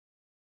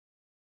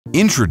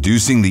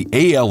Introducing the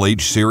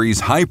ALH series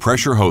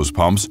high-pressure hose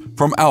pumps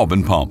from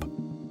Albin Pump.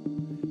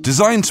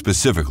 Designed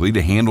specifically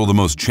to handle the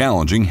most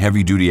challenging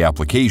heavy-duty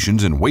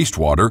applications in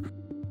wastewater,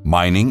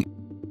 mining,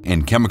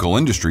 and chemical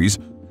industries,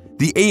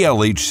 the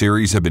ALH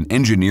series have been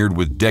engineered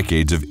with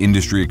decades of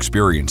industry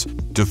experience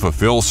to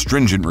fulfill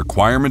stringent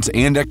requirements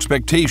and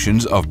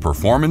expectations of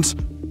performance,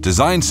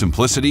 design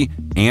simplicity,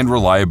 and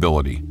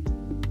reliability.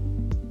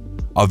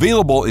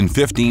 Available in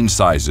 15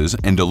 sizes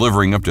and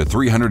delivering up to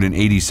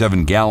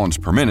 387 gallons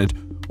per minute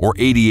or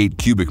 88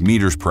 cubic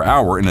meters per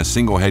hour in a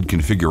single head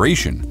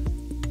configuration,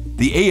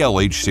 the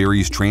ALH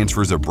series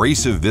transfers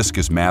abrasive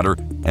viscous matter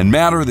and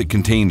matter that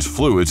contains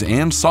fluids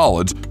and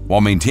solids while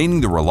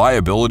maintaining the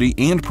reliability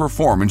and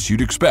performance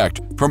you'd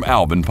expect from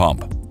Albin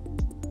Pump.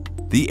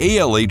 The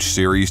ALH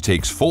series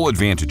takes full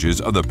advantages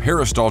of the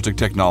peristaltic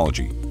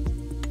technology,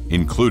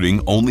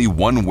 including only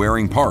one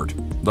wearing part,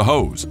 the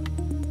hose.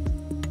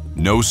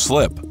 No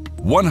slip,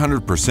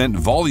 100%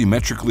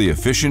 volumetrically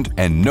efficient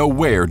and no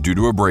wear due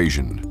to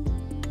abrasion.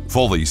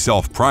 Fully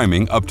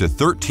self-priming up to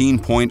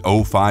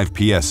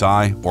 13.05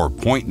 psi or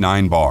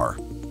 0.9 bar.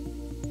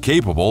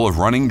 Capable of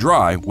running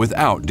dry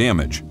without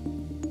damage.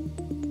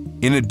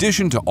 In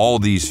addition to all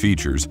these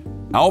features,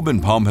 Albin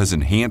Pump has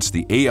enhanced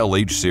the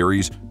ALH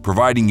series,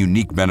 providing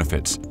unique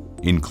benefits,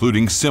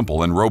 including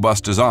simple and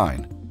robust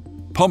design,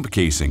 pump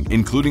casing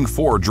including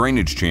 4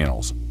 drainage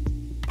channels,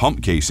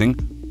 pump casing,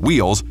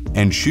 wheels,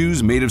 and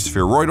shoes made of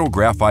spheroidal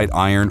graphite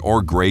iron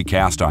or gray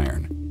cast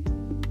iron.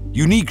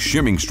 Unique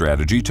shimming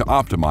strategy to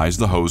optimize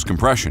the hose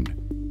compression.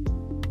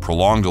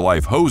 Prolonged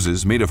life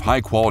hoses made of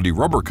high-quality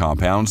rubber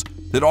compounds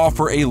that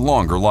offer a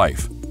longer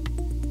life.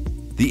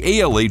 The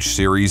ALH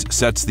series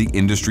sets the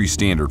industry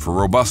standard for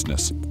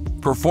robustness,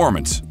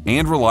 performance,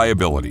 and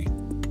reliability.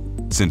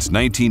 Since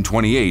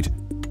 1928,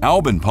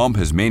 Albin Pump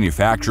has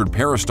manufactured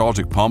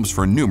peristaltic pumps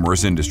for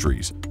numerous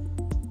industries.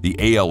 The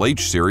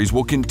ALH series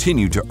will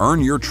continue to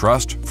earn your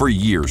trust for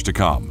years to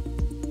come.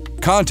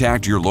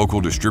 Contact your local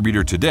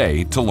distributor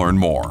today to learn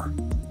more.